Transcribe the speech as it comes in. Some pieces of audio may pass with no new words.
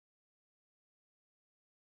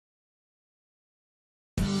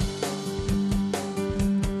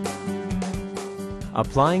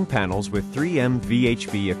Applying panels with 3M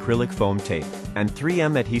VHB acrylic foam tape and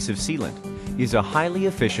 3M adhesive sealant is a highly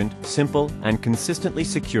efficient, simple, and consistently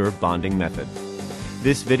secure bonding method.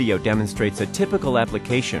 This video demonstrates a typical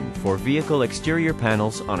application for vehicle exterior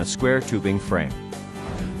panels on a square tubing frame.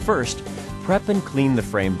 First, prep and clean the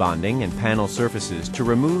frame bonding and panel surfaces to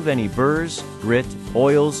remove any burrs, grit,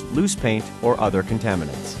 oils, loose paint, or other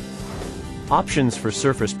contaminants. Options for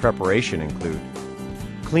surface preparation include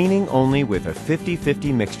cleaning only with a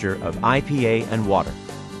 50-50 mixture of IPA and water,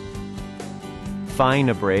 fine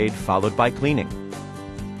abrade followed by cleaning,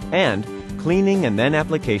 and cleaning and then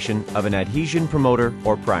application of an adhesion promoter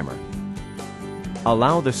or primer.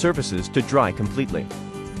 Allow the surfaces to dry completely.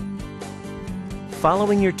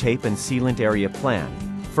 Following your tape and sealant area plan,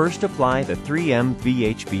 first apply the 3M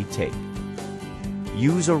VHB tape.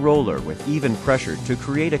 Use a roller with even pressure to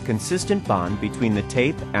create a consistent bond between the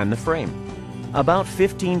tape and the frame. About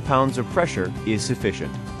 15 pounds of pressure is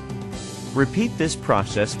sufficient. Repeat this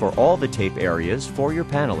process for all the tape areas for your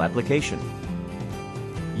panel application.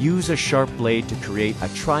 Use a sharp blade to create a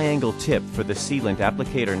triangle tip for the sealant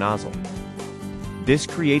applicator nozzle. This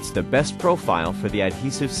creates the best profile for the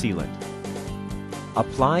adhesive sealant.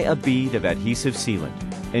 Apply a bead of adhesive sealant,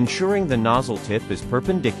 ensuring the nozzle tip is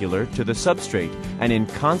perpendicular to the substrate and in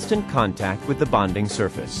constant contact with the bonding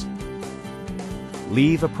surface.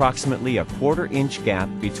 Leave approximately a 1/4 inch gap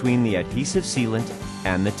between the adhesive sealant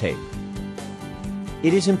and the tape.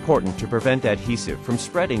 It is important to prevent adhesive from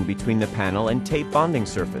spreading between the panel and tape bonding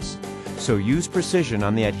surface, so use precision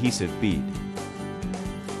on the adhesive bead.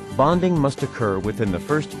 Bonding must occur within the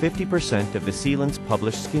first 50% of the sealant's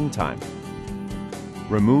published skin time.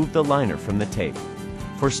 Remove the liner from the tape.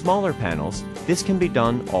 For smaller panels, this can be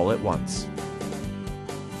done all at once.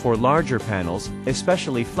 For larger panels,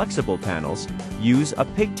 especially flexible panels, use a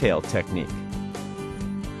pigtail technique.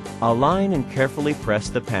 Align and carefully press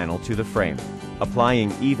the panel to the frame,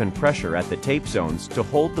 applying even pressure at the tape zones to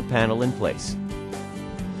hold the panel in place.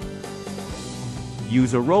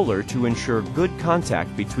 Use a roller to ensure good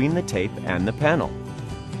contact between the tape and the panel.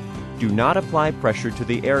 Do not apply pressure to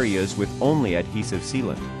the areas with only adhesive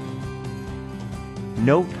sealant.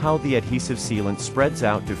 Note how the adhesive sealant spreads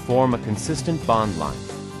out to form a consistent bond line.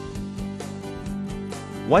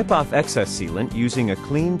 Wipe off excess sealant using a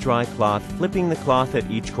clean, dry cloth, flipping the cloth at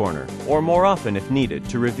each corner, or more often if needed,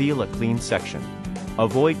 to reveal a clean section.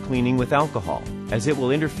 Avoid cleaning with alcohol, as it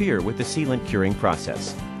will interfere with the sealant curing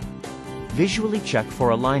process. Visually check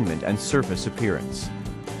for alignment and surface appearance.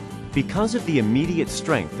 Because of the immediate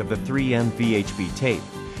strength of the 3M VHB tape,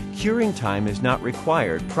 curing time is not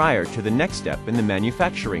required prior to the next step in the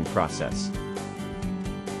manufacturing process.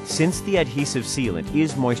 Since the adhesive sealant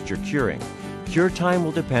is moisture curing, cure time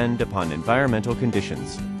will depend upon environmental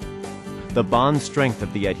conditions. The bond strength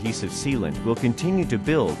of the adhesive sealant will continue to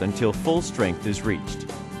build until full strength is reached.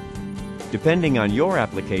 Depending on your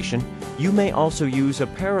application, you may also use a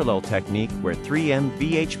parallel technique where 3M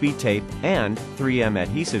VHB tape and 3M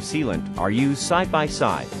adhesive sealant are used side by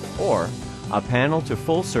side, or a panel to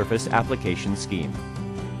full surface application scheme.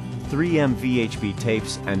 3M VHB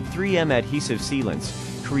tapes and 3M adhesive sealants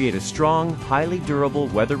create a strong, highly durable,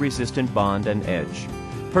 weather-resistant bond and edge,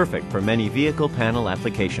 perfect for many vehicle panel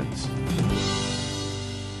applications.